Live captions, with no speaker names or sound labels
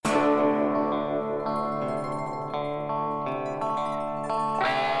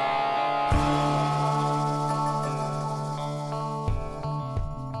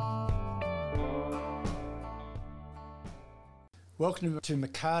Welcome to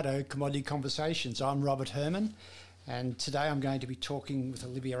Mercado Commodity Conversations. I'm Robert Herman, and today I'm going to be talking with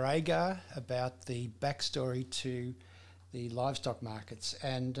Olivia Agar about the backstory to the livestock markets.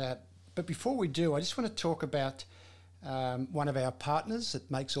 But before we do, I just want to talk about one of our partners that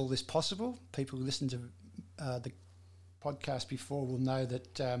makes all this possible. People who listen to the podcast before will know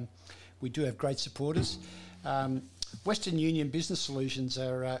that we do have great supporters. Western Union Business Solutions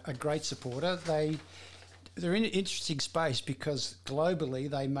are a great supporter. They're in an interesting space because globally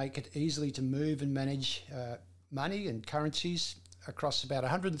they make it easily to move and manage money and currencies across about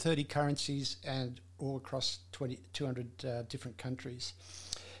 130 currencies and all across 200 different countries.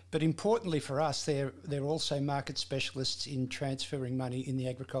 But importantly for us, they're also market specialists in transferring money in the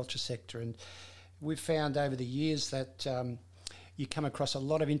agriculture sector. And we've found over the years that you come across a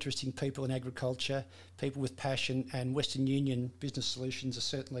lot of interesting people in agriculture, people with passion, and Western Union Business Solutions are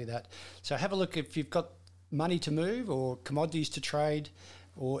certainly that. So have a look if you've got money to move or commodities to trade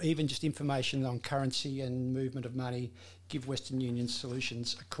or even just information on currency and movement of money, give Western Union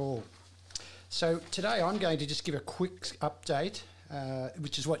Solutions a call. So today I'm going to just give a quick update,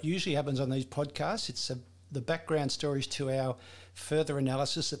 which is what usually happens on these podcasts. It's the background stories to our further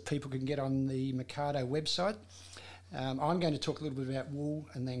analysis that people can get on the Mercado website. I'm going to talk a little bit about wool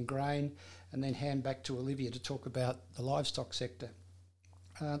and then grain and then hand back to Olivia to talk about the livestock sector.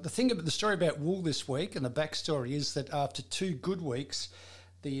 The story about wool this week and the backstory is that after 2 good weeks,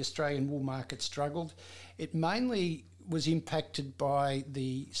 the Australian wool market struggled. It mainly was impacted by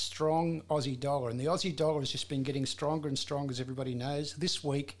the strong Aussie dollar, and the Aussie dollar has just been getting stronger and stronger, as everybody knows. This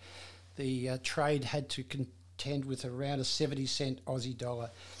week, the trade had to contend with around a 70-cent Aussie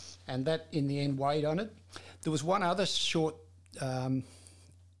dollar, and that in the end weighed on it. There was one other short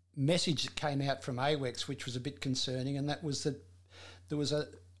message that came out from AWEX, which was a bit concerning, and that was that there was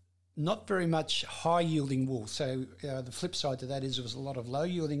not very much high-yielding wool. So the flip side to that is there was a lot of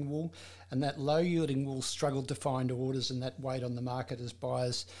low-yielding wool, and that low-yielding wool struggled to find orders, and that weighed on the market as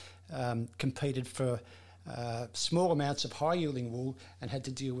buyers competed for small amounts of high-yielding wool and had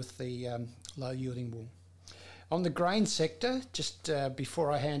to deal with the low-yielding wool. On the grain sector, just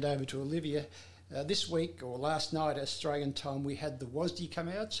before I hand over to Olivia, this week or last night, Australian time, we had the WASDE come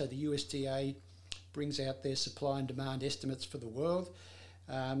out, so the USDA brings out their supply and demand estimates for the world.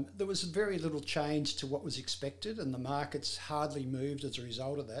 There was very little change to what was expected, and the markets hardly moved as a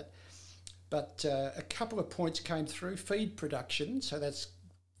result of that. But a couple of points came through. Feed production, so that's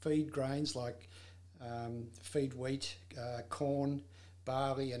feed grains like feed wheat, corn,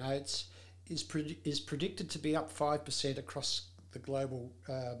 barley and oats, is predicted to be up 5% across the global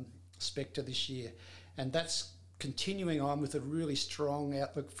sector this year. And that's continuing on with a really strong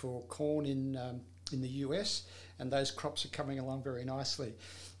outlook for corn in the US, and those crops are coming along very nicely.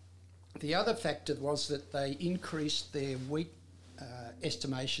 The other factor was that they increased their wheat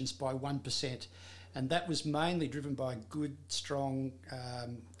estimations by 1%, and that was mainly driven by good, strong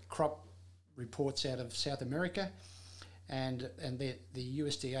crop reports out of South America, and the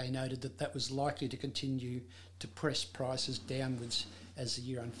USDA noted that was likely to continue to press prices downwards as the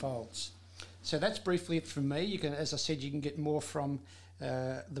year unfolds. So that's briefly it from me. You can, as I said, you can get more from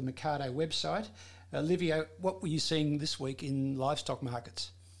the Mercado website. Olivia, what were you seeing this week in livestock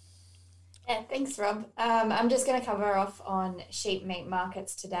markets? Yeah, thanks, Rob. I'm just going to cover off on sheep meat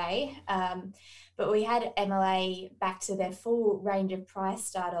markets today. But we had MLA back to their full range of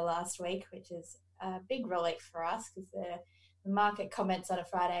price data last week, which is a big relief for us because the market comments on a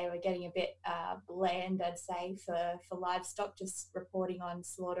Friday were getting a bit bland, I'd say, for livestock, just reporting on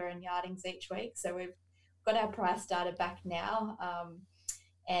slaughter and yardings each week. So we've got our price data back now.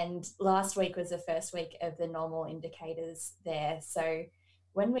 And last week was the first week of the normal indicators there. So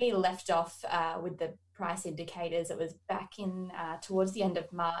when we left off with the price indicators, it was back in towards the end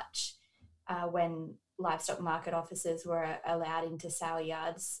of March when livestock market officers were allowed into sale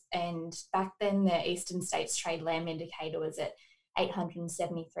yards. And back then, the Eastern States Trade Lamb Indicator was at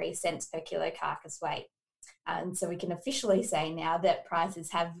 873 cents per kilo carcass weight. And so we can officially say now that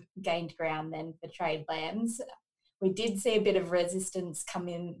prices have gained ground then for trade lambs. We did see a bit of resistance come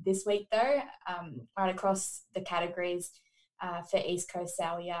in this week, though, right across the categories. For East Coast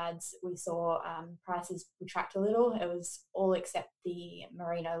sale yards, we saw prices retract a little. It was all except the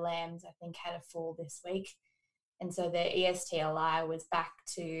merino lambs, I think, had a fall this week. And so the ESTLI was back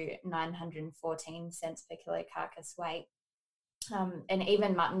to 914 cents per kilo carcass weight. And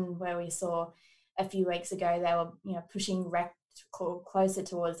even mutton, where we saw a few weeks ago, they were pushing closer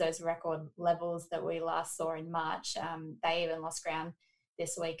towards those record levels that we last saw in March. They even lost ground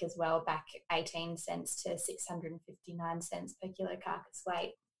this week as well, back 18 cents to 659 cents per kilo carcass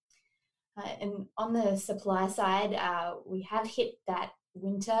weight. And on the supply side, we have hit that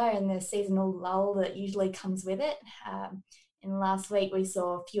winter and the seasonal lull that usually comes with it. And last week we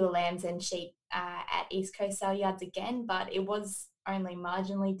saw fewer lambs and sheep at East Coast sale yards again, but it was only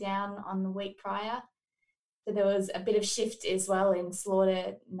marginally down on the week prior. So there was a bit of shift as well in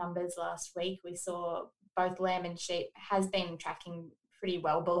slaughter numbers last week. We saw both lamb and sheep has been tracking pretty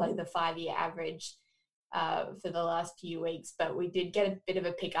well below the 5-year average for the last few weeks, but we did get a bit of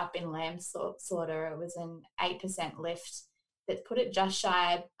a pickup in lamb slaughter. It was an 8% lift that put it just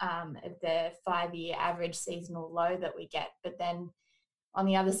shy of the 5-year average seasonal low that we get. But then on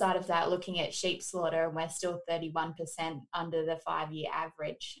the other side of that, looking at sheep slaughter, and we're still 31% under the 5-year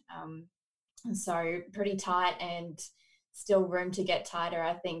average. So pretty tight, and still room to get tighter,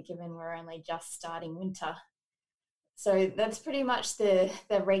 I think, given we're only just starting winter. So that's pretty much the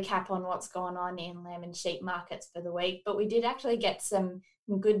recap on what's going on in lamb and sheep markets for the week. But we did actually get some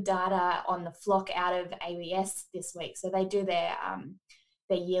good data on the flock out of ABS this week. So they do their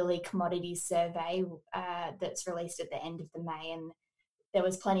yearly commodities survey that's released at the end of the May, and there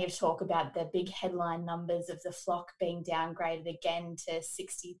was plenty of talk about the big headline numbers of the flock being downgraded again to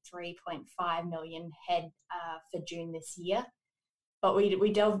 63.5 million head for June this year. But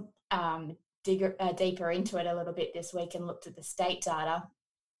we delved deeper into it a little bit this week and looked at the state data.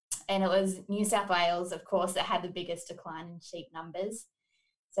 And it was New South Wales, of course, that had the biggest decline in sheep numbers.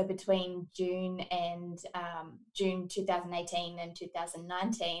 So between June 2018 and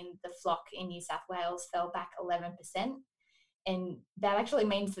 2019, the flock in New South Wales fell back 11%. And that actually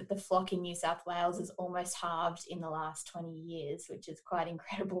means that the flock in New South Wales is almost halved in the last 20 years, which is quite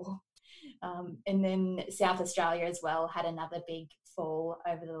incredible. And then South Australia as well had another big fall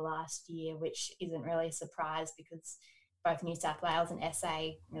over the last year, which isn't really a surprise because both New South Wales and SA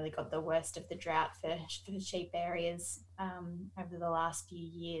really got the worst of the drought for sheep areas over the last few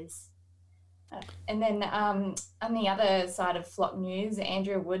years. And then on the other side of flock news,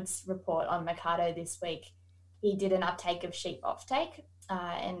 Andrew Wood's report on Mercado this week, he did an uptake of sheep offtake,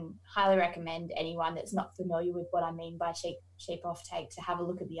 and highly recommend anyone that's not familiar with what I mean by sheep offtake to have a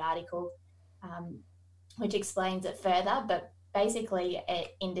look at the article, which explains it further. But basically, it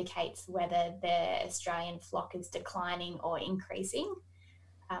indicates whether the Australian flock is declining or increasing.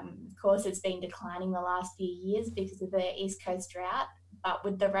 Of course, it's been declining the last few years because of the East Coast drought, but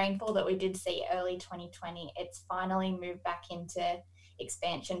with the rainfall that we did see early 2020, it's finally moved back into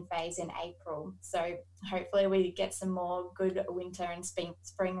expansion phase in April. So hopefully we get some more good winter and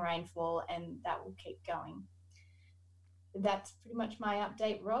spring rainfall, and that will keep going. That's pretty much my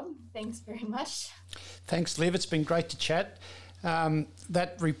update, Rob. Thanks very much. Thanks, Liv. It's been great to chat.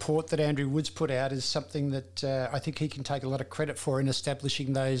 That report that Andrew Woods put out is something that I think he can take a lot of credit for in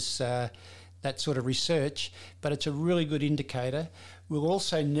establishing those that sort of research, but it's a really good indicator. We'll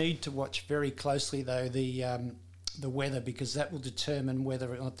also need to watch very closely, though, the weather, because that will determine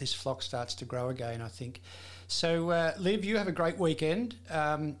whether or not this flock starts to grow again, I think. So, Liv, you have a great weekend.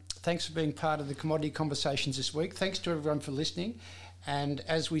 Thanks for being part of the Commodity Conversations this week. Thanks to everyone for listening. And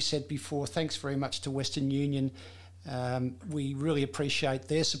as we said before, thanks very much to Western Union. We really appreciate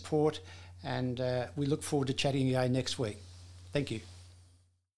their support, and we look forward to chatting again next week. Thank you.